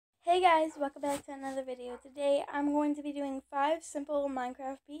Hey guys, welcome back to another video. Today I'm going to be doing 5 simple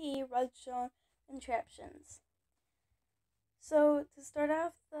Minecraft PE Redstone contraptions. So to start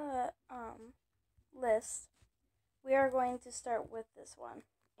off the list, we are going to start with this one.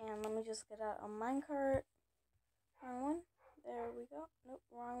 And let me just get out a minecart. Wrong one. There we go. Nope,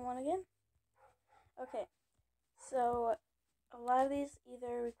 wrong one again. Okay, so a lot of these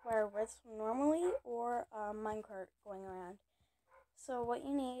either require redstone normally or a minecart going around. So what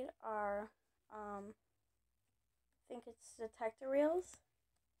you need are, I think it's detector rails,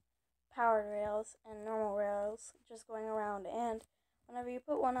 powered rails, and normal rails just going around. And whenever you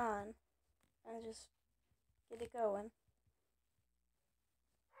put one on, and just get it going,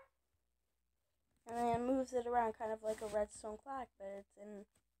 and then it moves it around kind of like a redstone clock, but it's in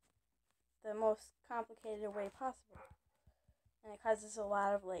the most complicated way possible. And it causes a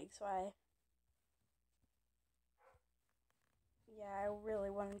lot of lag, so I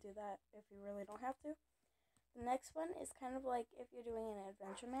really wouldn't do that if you really don't have to. The next one is kind of like if you're doing an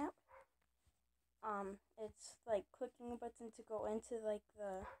adventure map. It's like clicking a button to go into like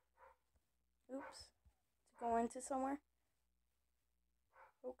to go into somewhere.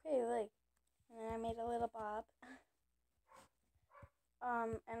 Okay, like, and then I made a little bob.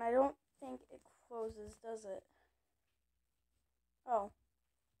 And I don't think it closes, does it? Oh,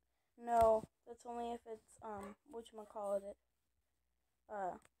 no, that's only if it's, whatchamacallit,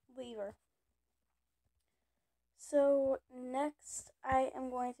 lever. So next I am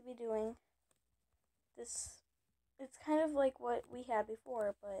going to be doing this. It's kind of like what we had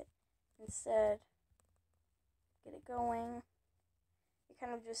before, but instead, get it going, it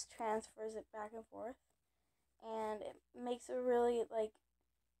kind of just transfers it back and forth, and it makes it really like,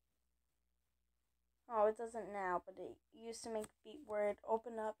 oh, it doesn't now, but it used to make beat where it'd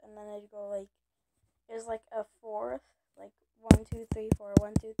open up and then it'd go like, it was like a fourth, like 1, 2, 3, 4,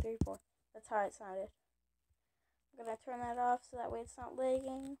 1, 2, 3, 4. That's how it sounded. I'm gonna turn that off so that way it's not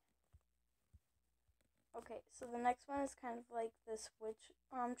lagging. Okay, so the next one is kind of like the switch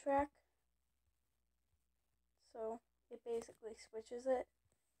track. So it basically switches it,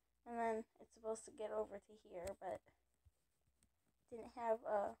 and then it's supposed to get over to here, but didn't have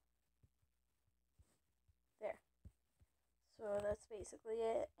a there. So that's basically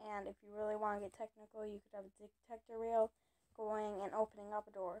it. And if you really want to get technical, you could have a detector rail going and opening up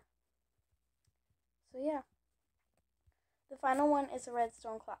a door. So yeah. The final one is a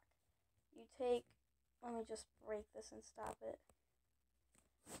redstone clock. You take, let me just break this and stop it.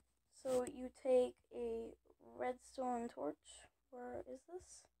 So you take a redstone torch, where is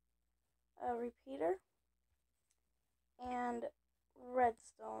this? A repeater, and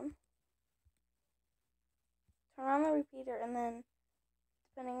redstone. Turn on the repeater, and then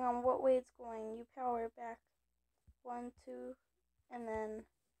depending on what way it's going, you power it back 1, 2, and then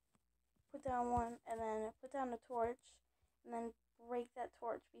put down 1, and then put down the torch, and then break that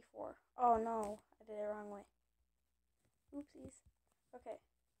torch before. Oh no, I did it the wrong way. Oopsies. Okay.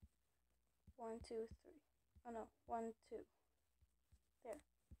 1, 2, 3. Oh no, 1, 2. There.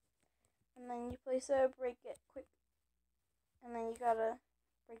 And then you place it, break it quick. And then you gotta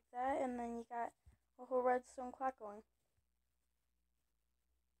break that, and then you got a whole redstone clock going.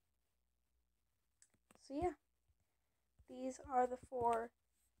 So yeah, these are the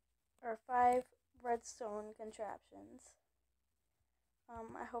 5 redstone contraptions.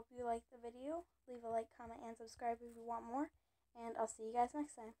 I hope you liked the video. Leave a like, comment, and subscribe if you want more. And I'll see you guys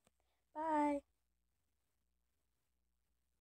next time. Bye!